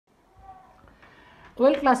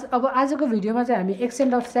Well class, अब आजको भिडियोमा चाहिँ हामी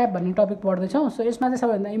एक्सेन्ट अफ स्याप भन्ने टपिक पढ्दैछौँ। सो यसमा चाहिँ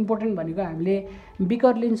सबैभन्दा इम्पोर्टेन्ट भनेको हामीले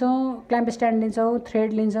बिकर लिन्छौँ, क्ल्याम्प स्ट्यान्ड लिन्छौँ,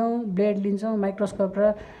 थ्रेड लिन्छौँ, ब्लेड लिन्छौँ, माइक्रोस्कोप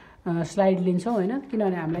र स्लाइड लिन्छौँ होइन।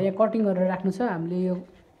 किनभने हामीलाई यहाँ कटिङ गरेर राख्नु छ, हामीले यो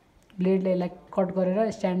ब्लेडले यसलाई कट गरेर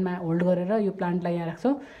स्ट्यान्डमा होल्ड गरेर यो प्लान्टलाई यहाँ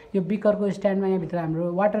राख्छौँ। यो बिकरको स्ट्यान्डमा यहाँभित्र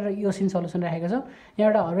हाम्रो वाटर र इओसिन सल्युसन राखेको छौँ। यहाँ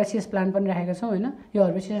एउटा हर्बेसियस प्लान्ट पनि राखेको छौँ होइन। यो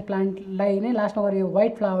हर्बेसियस प्लान्टलाई नै लास्टमा गएर यो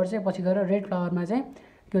व्हाइट फ्लावर चाहिँ पछि गएर रेड फ्लावरमा चाहिँ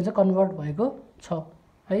के भन्छ कन्भर्ट भएको छ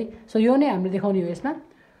है। सो यो नै हामीले देखाउने हो यसमा।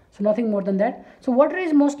 So nothing more than that. So water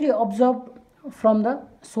is mostly observe from the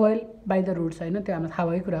soil by the roots होइन, त्यो हामीलाई थाहा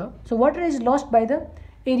भएको कुरा हो। So water is lost by the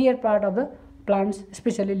arrear part of the plants,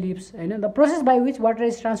 especially leaves होइन। the process by which water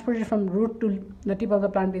is transported from root to the tip of the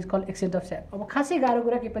plant is called ascent of sap। अब खासै गाह्रो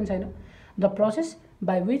कुरा केही पनि छैन। the process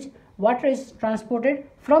by which water is transported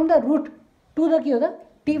from the root to the के हो त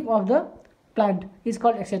tip of the plant is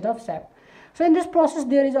called ascent of sap। so in this process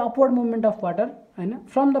there is a upward movement of water होइन,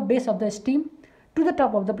 from the base of the stem to the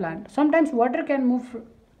top of the plant। sometimes water can move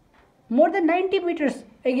more than 90 meters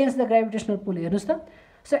against the gravitational pull। हेर्नुस् त।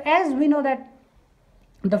 so as we know that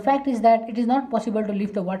the fact is that it is not possible to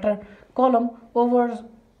lift the water column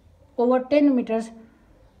over 10 meters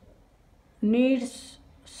needs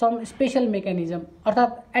some special mechanism।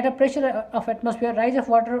 अर्थात at a pressure of atmosphere rise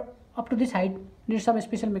of water up to this height needs some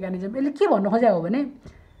special mechanism। यसले के भन्नु खोजेको हो भने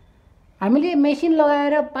हामीले machine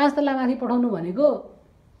लगाएर 5 तला माथि पठाउनु भनेको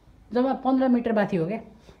जब 15 मिटर माथि हो क्या,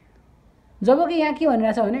 जबकि यहाँ के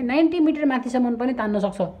भनिरहेछ भने 90 मिटर माथिसम्म पनि तान्न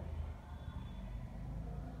सक्छ।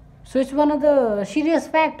 So it's one of the serious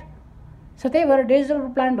fact. So त्यही भएर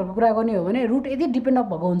डेजर्ट प्लान्टहरूको कुरा गर्ने हो भने रुट यति डिपेन्ड अप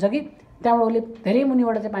भएको हुन्छ कि त्यहाँबाट उसले धेरै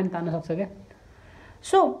मुनिबाट चाहिँ पानी तान्न सक्छ क्या।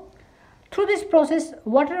 So through this process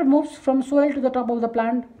water moves from soil to the top of the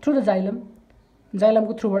plant through the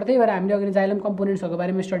जाइलमको थ्रुबाट। त्यही भएर हामीले अघि जाइलम कम्पोनेन्ट्सहरूको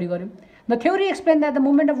बारेमा स्टडी गऱ्यौँ। The theory explain that the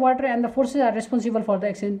movement of water and the forces are responsible for the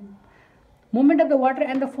accent movement of the water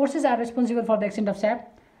and the forces are responsible for the accent of स्याप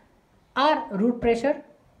are root pressure.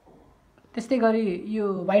 त्यस्तै गरी यो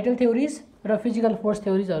vital theories र physical force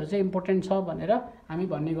थ्योरिजहरू चाहिँ important छ भनेर हामी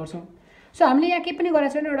भन्ने गर्छौँ। सो हामीले यहाँ केही पनि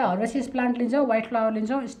गरेको छैन, एउटा हर्बेसियस प्लान्ट लिन्छौँ, व्हाइट फ्लावर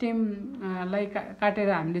लिन्छौँ, स्टेमलाई काटेर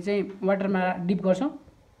हामीले चाहिँ वाटरमा डिप गर्छौँ।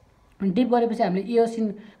 डिप गरेपछि हामीले इओसिन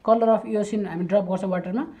कलर अफ इओसिन हामी ड्रप गर्छौँ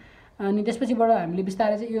वाटरमा। अनि त्यसपछिबाट हामीले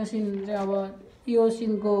बिस्तारै चाहिँ इओसिन चाहिँ अब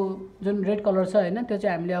इओसिनको जुन रेड कलर छ होइन त्यो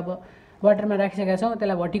चाहिँ हामीले अब वाटरमा राखिसकेका छौँ।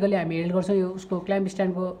 त्यसलाई भर्टिकली हामी हेल्ड गर्छौँ यो उसको क्ल्याम्प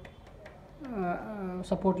स्ट्यान्डको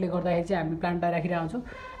सपोर्टले गर्दाखेरि चाहिँ हामी प्लान्टलाई राखिरहेको हुन्छौँ।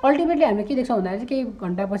 अल्टिमेटली हामीले के देख्छौँ भन्दाखेरि चाहिँ केही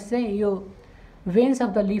घन्टापछि चाहिँ यो भेन्स अफ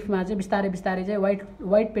द लिफमा चाहिँ बिस्तारै बिस्तारै चाहिँ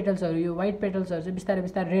व्हाइट पेटल्सहरू चाहिँ बिस्तारै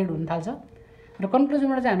बिस्तारै रेड हुन थाल्छ। र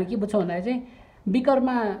कन्क्लुजनबाट चाहिँ हामीले के बुझ्छौँ भन्दाखेरि चाहिँ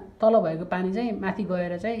बिकरमा तल भएको पानी चाहिँ माथि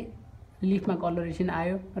गएर चाहिँ लिफमा कलरेसन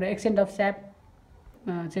आयो र एक्सेन्ट अफ स्याप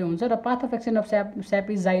चाहिँ हुन्छ र path of accent of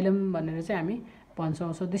स्याप is xylem भनेर चाहिँ हामी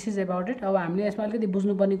भन्छौँ। So this is about it. अब हामीले यसमा अलिकति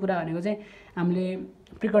बुझ्नुपर्ने कुरा भनेको चाहिँ हामीले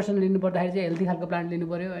प्रिकर्सन लिनु पर्दाखेरि चाहिँ हेल्दी खालको प्लान्ट लिनु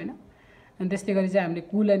पऱ्यो होइन। अनि त्यस्तै गरी चाहिँ हामीले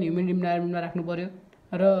कुल एन्ड ह्युमिड इन्भाइरोमेन्टमा राख्नु पऱ्यो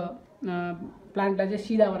र प्लान्टलाई चाहिँ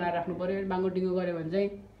सिधा बनाएर राख्नु पऱ्यो। बाङ्गो टिङ्गो गऱ्यो भने चाहिँ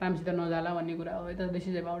राम्रोसित नजाला भन्ने कुरा हो। This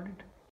is about it.